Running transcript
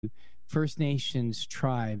First Nations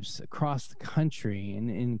tribes across the country and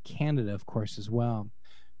in Canada, of course, as well,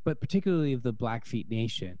 but particularly of the Blackfeet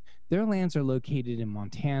Nation. Their lands are located in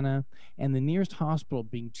Montana, and the nearest hospital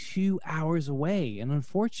being 2 hours away. And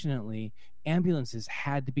unfortunately, ambulances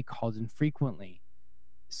had to be called in frequently.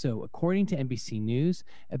 So, according to NBC News,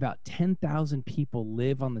 about 10,000 people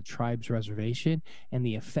live on the tribe's reservation, and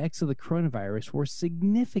the effects of the coronavirus were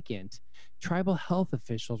significant. Tribal health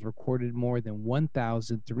officials recorded more than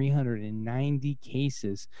 1,390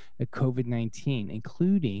 cases of COVID 19,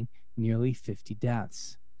 including nearly 50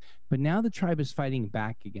 deaths. But now the tribe is fighting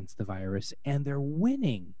back against the virus, and they're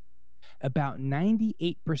winning. About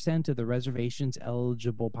 98% of the reservation's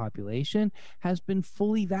eligible population has been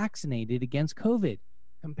fully vaccinated against COVID,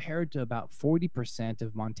 compared to about 40%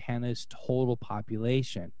 of Montana's total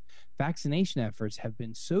population. Vaccination efforts have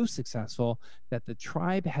been so successful that the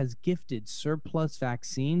tribe has gifted surplus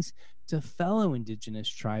vaccines to fellow Indigenous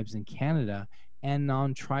tribes in Canada and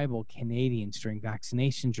non-tribal Canadians during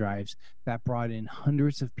vaccination drives that brought in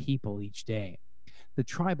hundreds of people each day. The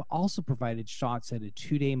tribe also provided shots at a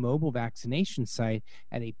 2-day mobile vaccination site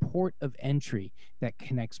at a port of entry that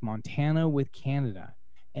connects Montana with Canada.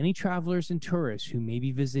 Any travelers and tourists who may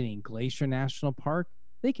be visiting Glacier National Park,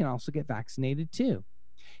 they can also get vaccinated too.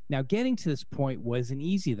 Now, getting to this point wasn't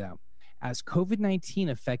easy though, as COVID-19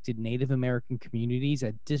 affected Native American communities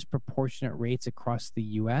at disproportionate rates across the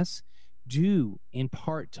U.S., due in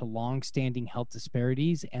part to long-standing health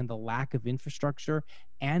disparities and the lack of infrastructure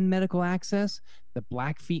and medical access. The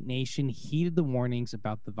Blackfeet Nation heeded the warnings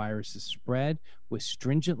about the virus's spread with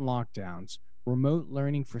stringent lockdowns, remote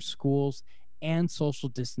learning for schools, and social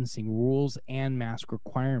distancing rules and mask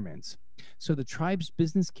requirements. So the tribe's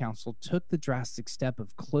business council took the drastic step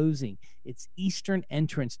of closing its eastern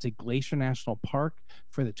entrance to Glacier National Park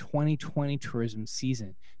for the 2020 tourism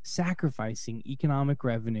season, sacrificing economic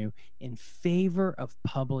revenue in favor of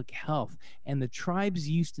public health. And the tribes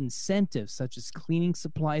used incentives such as cleaning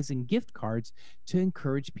supplies and gift cards to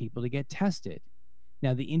encourage people to get tested.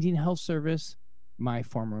 Now, the Indian Health Service, my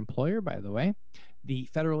former employer, by the way, the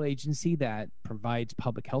federal agency that provides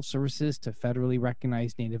public health services to federally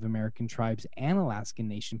recognized Native American tribes and Alaskan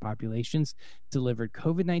Nation populations, delivered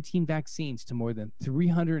COVID-19 vaccines to more than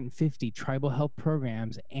 350 tribal health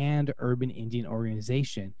programs and urban Indian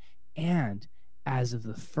organizations. And as of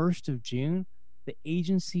the 1st of June, the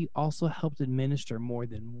agency also helped administer more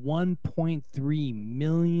than 1.3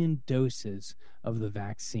 million doses of the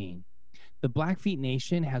vaccine. The Blackfeet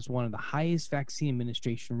Nation has one of the highest vaccine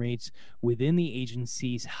administration rates within the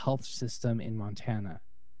agency's health system in Montana.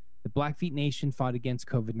 The Blackfeet Nation fought against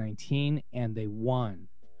COVID-19 and they won.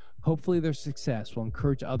 Hopefully their success will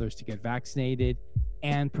encourage others to get vaccinated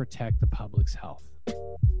and protect the public's health.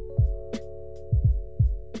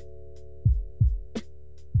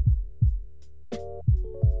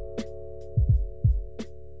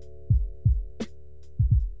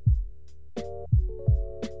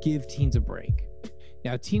 Give teens a break.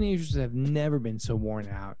 Now, teenagers have never been so worn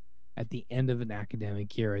out at the end of an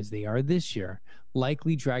academic year as they are this year,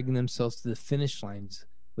 likely dragging themselves to the finish lines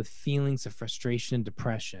with feelings of frustration and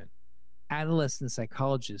depression. Adolescent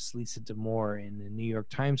psychologist Lisa D'Amour in the New York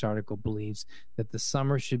Times article believes that the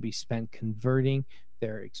summer should be spent converting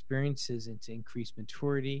their experiences into increased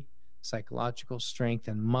maturity, psychological strength,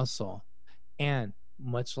 and muscle. And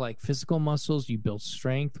much like physical muscles, you build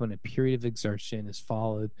strength when a period of exertion is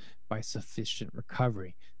followed by sufficient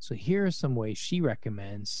recovery. So here are some ways she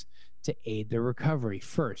recommends to aid their recovery.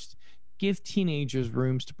 First, give teenagers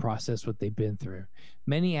rooms to process what they've been through.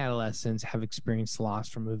 Many adolescents have experienced loss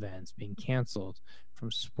from events being canceled,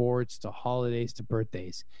 from sports to holidays to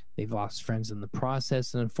birthdays. They've lost friends in the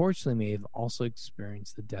process and unfortunately may have also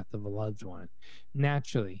experienced the death of a loved one.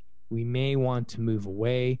 Naturally, we may want to move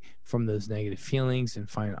away from those negative feelings and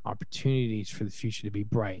find opportunities for the future to be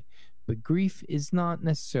bright. But grief is not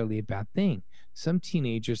necessarily a bad thing. Some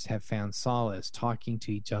teenagers have found solace talking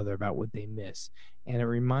to each other about what they miss, and it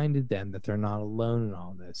reminded them that they're not alone in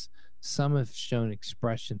all this. Some have shown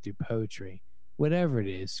expression through poetry. Whatever it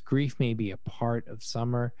is, grief may be a part of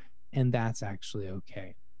summer, and that's actually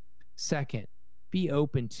okay. Second, be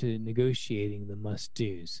open to negotiating the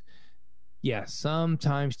must-dos. Yes,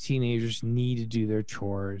 sometimes teenagers need to do their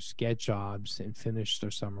chores, get jobs, and finish their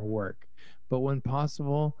summer work. But when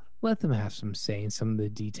possible, let them have some say in some of the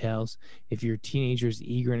details. If your teenager is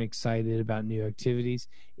eager and excited about new activities,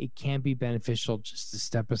 it can be beneficial just to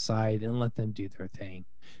step aside and let them do their thing.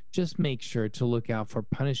 Just make sure to look out for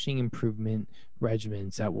punishing improvement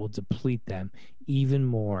regimens that will deplete them even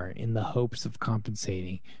more in the hopes of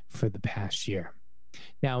compensating for the past year.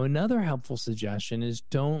 Now, another helpful suggestion is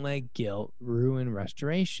don't let guilt ruin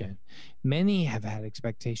restoration. Many have had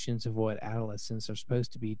expectations of what adolescents are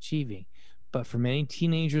supposed to be achieving, but for many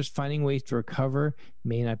teenagers, finding ways to recover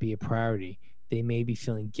may not be a priority. They may be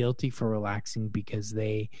feeling guilty for relaxing because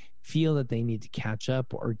they feel that they need to catch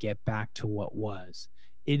up or get back to what was.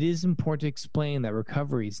 It is important to explain that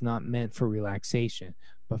recovery is not meant for relaxation,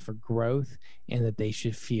 but for growth, and that they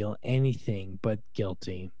should feel anything but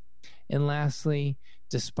guilty. And lastly,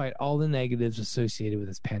 despite all the negatives associated with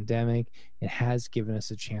this pandemic, it has given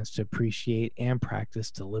us a chance to appreciate and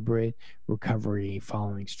practice deliberate recovery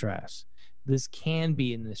following stress. This can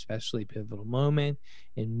be an especially pivotal moment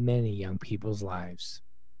in many young people's lives.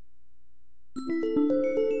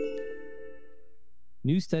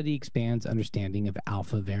 New study expands understanding of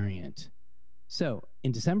alpha variant. So,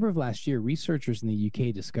 in December of last year, researchers in the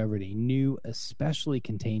UK discovered a new, especially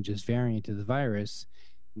contagious variant of the virus,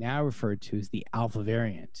 now referred to as the alpha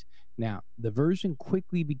variant. Now, the version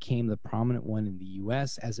quickly became the prominent one in the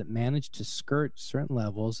US as it managed to skirt certain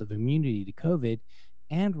levels of immunity to COVID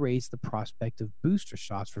and raise the prospect of booster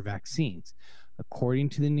shots for vaccines. According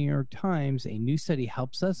to the New York Times, a new study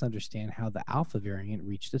helps us understand how the alpha variant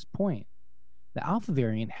reached this point. The alpha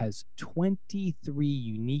variant has 23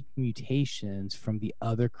 unique mutations from the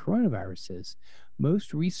other coronaviruses.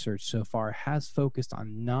 Most research so far has focused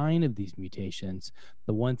on 9 of these mutations,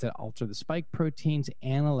 the ones that alter the spike proteins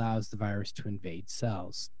and allows the virus to invade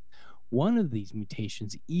cells. One of these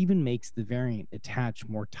mutations even makes the variant attach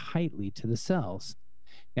more tightly to the cells.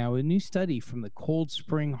 Now, a new study from the Cold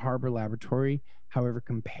Spring Harbor Laboratory, however,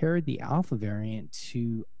 compared the alpha variant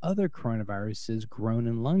to other coronaviruses grown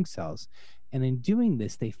in lung cells. And in doing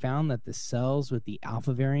this, they found that the cells with the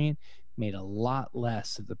alpha variant made a lot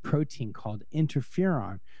less of the protein called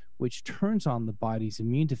interferon, which turns on the body's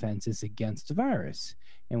immune defenses against the virus.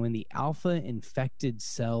 And when the alpha infected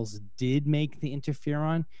cells did make the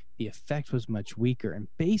interferon, the effect was much weaker. And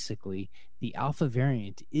basically, the alpha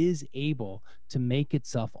variant is able to make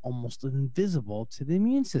itself almost invisible to the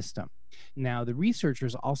immune system. Now, the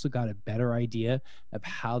researchers also got a better idea of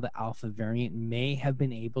how the alpha variant may have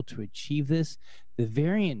been able to achieve this. The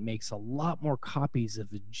variant makes a lot more copies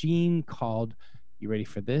of a gene called, you ready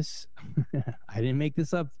for this? I didn't make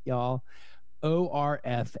this up, y'all.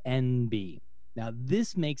 ORFNB. Now,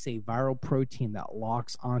 this makes a viral protein that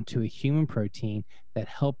locks onto a human protein that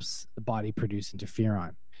helps the body produce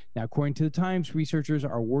interferon. Now, according to the Times, researchers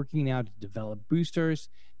are working now to develop boosters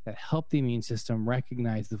that help the immune system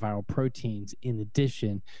recognize the viral proteins in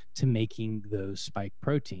addition to making those spike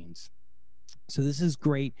proteins. So this is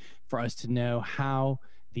great for us to know how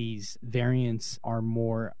these variants are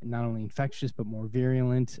more not only infectious, but more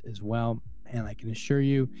virulent as well. And I can assure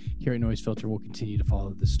you, here at Noise Filter, we'll continue to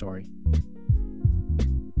follow this story.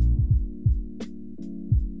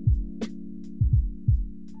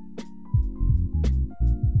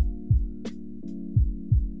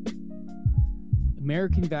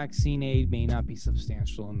 American vaccine aid may not be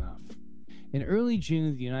substantial enough. In early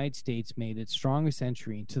June, the United States made its strongest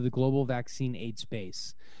entry into the global vaccine aid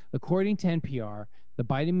space. According to NPR, the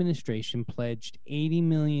Biden administration pledged 80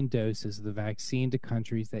 million doses of the vaccine to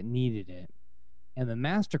countries that needed it. And the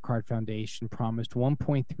MasterCard Foundation promised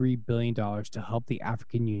 $1.3 billion to help the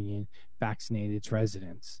African Union vaccinate its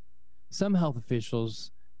residents. Some health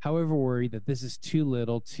officials, however, worry that this is too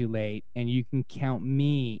little, too late, and you can count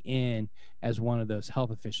me in as one of those health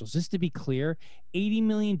officials. Just to be clear, 80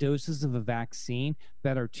 million doses of a vaccine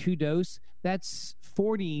that are 2-dose, that's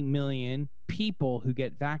 40 million people who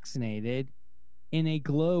get vaccinated in a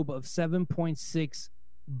globe of 7.6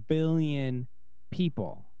 billion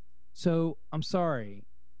people. So, I'm sorry,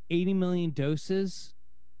 80 million doses,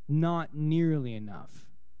 not nearly enough.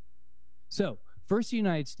 So, first, the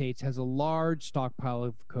United States has a large stockpile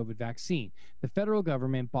of COVID vaccine. The federal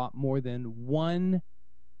government bought more than 1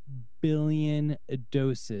 billion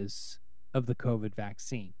doses of the COVID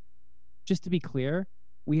vaccine. Just to be clear,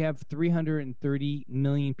 we have 330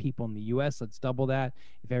 million people in the U.S. Let's double that.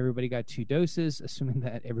 If everybody got 2 doses, assuming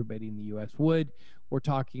that everybody in the U.S. would, we're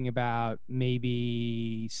talking about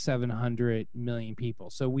maybe 700 million people.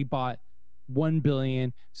 So we bought 1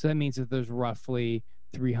 billion. So that means that there's roughly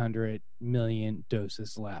 300 million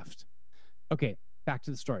doses left. Okay, back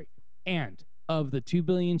to the story. And of the 2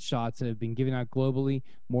 billion shots that have been given out globally,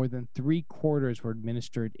 more than 3/4 were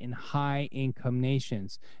administered in high-income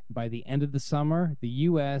nations. By the end of the summer, the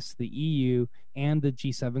U.S., the EU, and the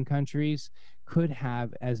G7 countries could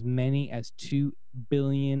have as many as 2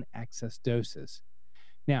 billion excess doses.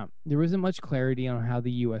 Now, there isn't much clarity on how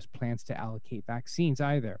the U.S. plans to allocate vaccines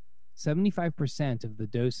either. 75% of the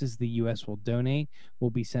doses the U.S. will donate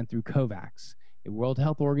will be sent through COVAX, a World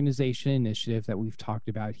Health Organization initiative that we've talked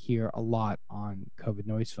about here a lot on COVID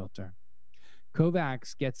Noise Filter.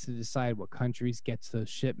 COVAX gets to decide what countries gets those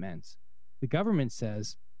shipments. The government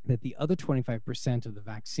says that the other 25% of the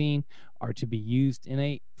vaccine are to be used in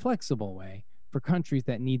a flexible way for countries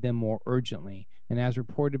that need them more urgently. And as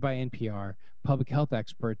reported by NPR, public health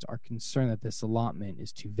experts are concerned that this allotment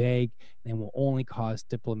is too vague and will only cause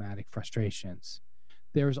diplomatic frustrations.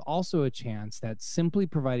 There is also a chance that simply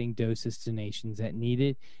providing doses to nations that need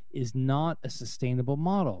it is not a sustainable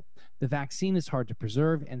model. The vaccine is hard to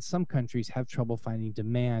preserve, and some countries have trouble finding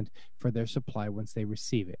demand for their supply once they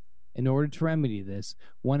receive it. In order to remedy this,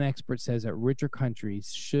 one expert says that richer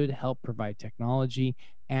countries should help provide technology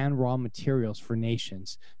and raw materials for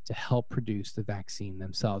nations to help produce the vaccine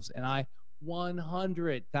themselves. And I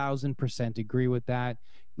 100,000% agree with that.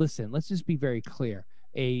 Listen, let's just be very clear.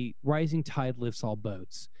 A rising tide lifts all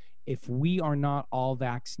boats. If we are not all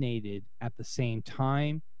vaccinated at the same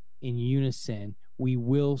time, in unison, we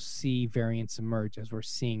will see variants emerge as we're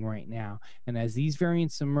seeing right now. And as these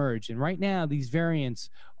variants emerge, and right now these variants,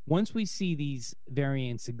 once we see these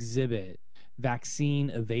variants exhibit vaccine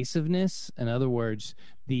evasiveness, in other words,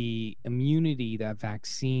 the immunity that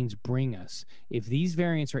vaccines bring us, if these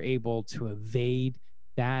variants are able to evade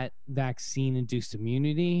that vaccine-induced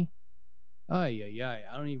immunity, I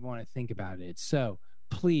don't even want to think about it. So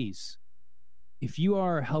please, if you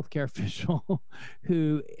are a healthcare official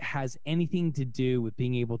who has anything to do with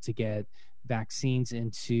being able to get vaccines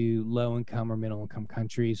into low-income or middle-income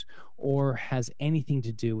countries, or has anything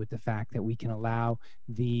to do with the fact that we can allow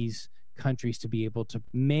these countries to be able to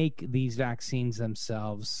make these vaccines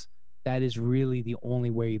themselves, that is really the only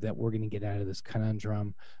way that we're going to get out of this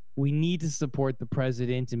conundrum. We need to support the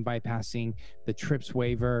president in bypassing the TRIPS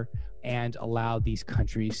waiver and allow these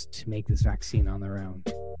countries to make this vaccine on their own.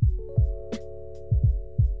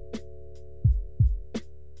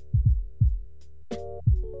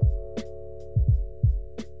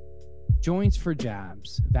 Joints for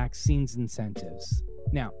jabs, vaccines incentives.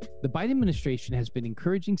 Now, the Biden administration has been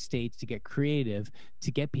encouraging states to get creative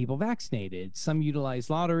to get people vaccinated. Some utilize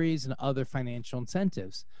lotteries and other financial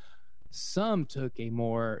incentives. Some took a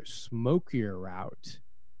more smokier route.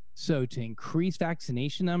 So to increase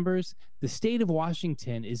vaccination numbers, the state of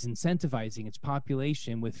Washington is incentivizing its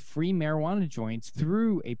population with free marijuana joints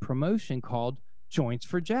through a promotion called Joints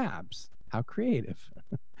for Jabs. How creative.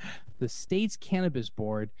 The state's cannabis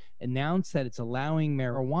board announced that it's allowing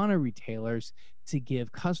marijuana retailers to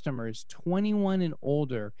give customers 21 and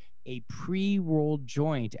older a pre-rolled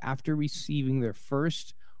joint after receiving their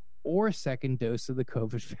first or second dose of the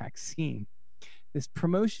COVID vaccine. This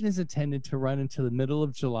promotion is intended to run until the middle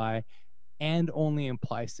of July and only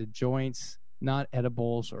applies to joints, not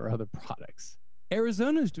edibles or other products.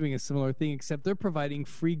 Arizona is doing a similar thing, except they're providing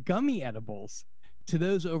free gummy edibles to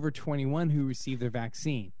those over 21 who receive their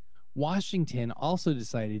vaccine. Washington also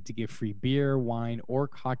decided to give free beer, wine, or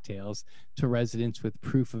cocktails to residents with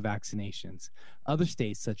proof of vaccinations. Other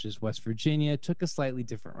states, such as West Virginia, took a slightly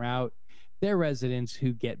different route. Their residents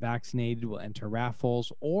who get vaccinated will enter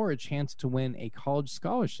raffles or a chance to win a college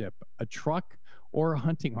scholarship, a truck, or a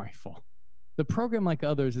hunting rifle. The program, like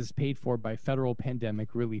others, is paid for by federal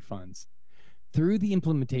pandemic relief funds. Through the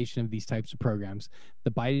implementation of these types of programs, the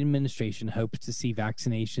Biden administration hopes to see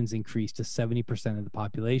vaccinations increase to 70% of the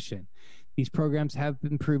population. These programs have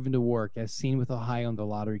been proven to work, as seen with Ohio in the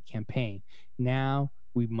lottery campaign. Now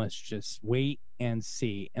we must just wait and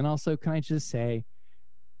see. And also, can I just say,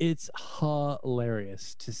 it's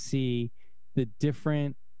hilarious to see the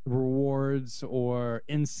different rewards or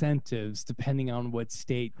incentives depending on what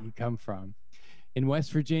state you come from. In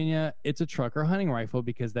West Virginia, it's a truck or hunting rifle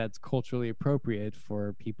because that's culturally appropriate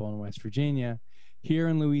for people in West Virginia. Here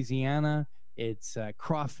in Louisiana, it's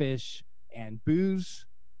crawfish and booze.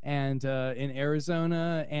 And in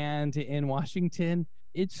Arizona and in Washington,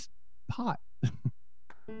 it's pot.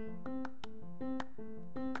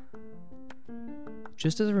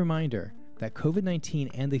 Just as a reminder that COVID-19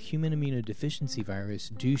 and the human immunodeficiency virus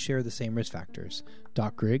do share the same risk factors.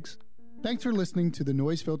 Doc Griggs? Thanks for listening to the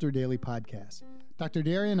Noise Filter Daily Podcast. Dr.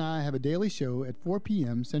 Derry and I have a daily show at 4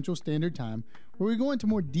 p.m. Central Standard Time where we go into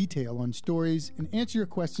more detail on stories and answer your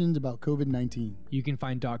questions about COVID-19. You can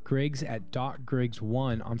find Doc Griggs at Doc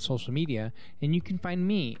Griggs1 on social media, and you can find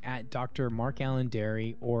me at Dr. Mark Allen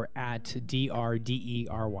Derry or at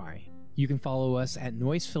DRDERY. You can follow us at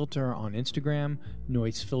Noise Filter on Instagram,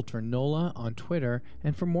 Noise Filter NOLA on Twitter,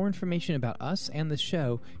 and for more information about us and the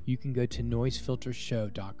show, you can go to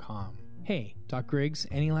noisefiltershow.com. Hey, Doc Griggs,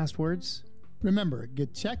 any last words? Remember,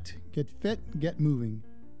 get checked, get fit, get moving.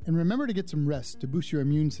 And remember to get some rest to boost your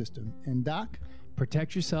immune system. And Doc?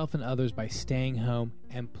 Protect yourself and others by staying home,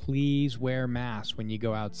 and please wear masks when you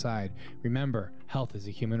go outside. Remember, health is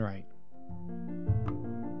a human right.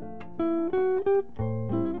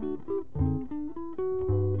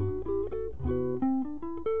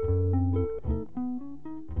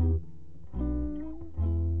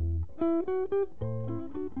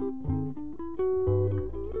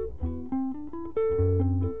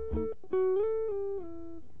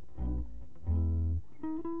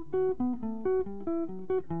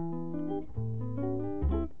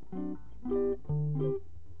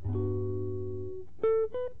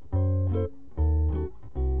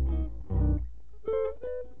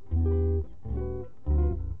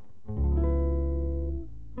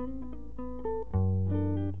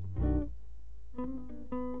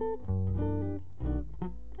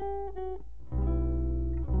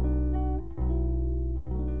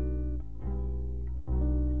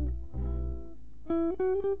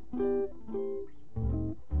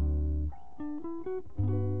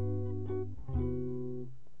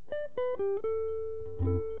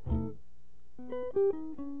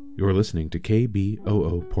 You're listening to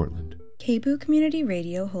KBOO Portland. KBOO Community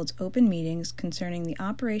Radio holds open meetings concerning the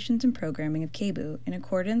operations and programming of KBOO in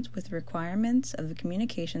accordance with the requirements of the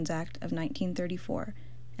Communications Act of 1934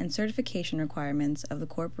 and certification requirements of the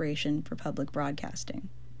Corporation for Public Broadcasting.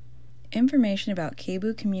 Information about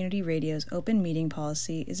KBOO Community Radio's open meeting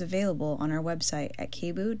policy is available on our website at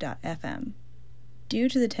kboo.fm. Due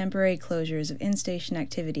to the temporary closures of in-station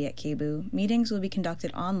activity at KBOO, meetings will be conducted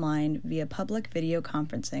online via public video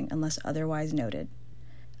conferencing unless otherwise noted.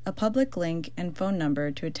 A public link and phone number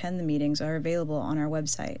to attend the meetings are available on our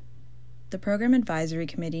website. The Program Advisory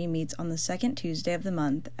Committee meets on the second Tuesday of the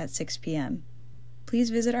month at 6 p.m.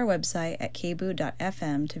 Please visit our website at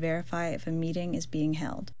kboo.fm to verify if a meeting is being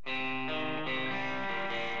held.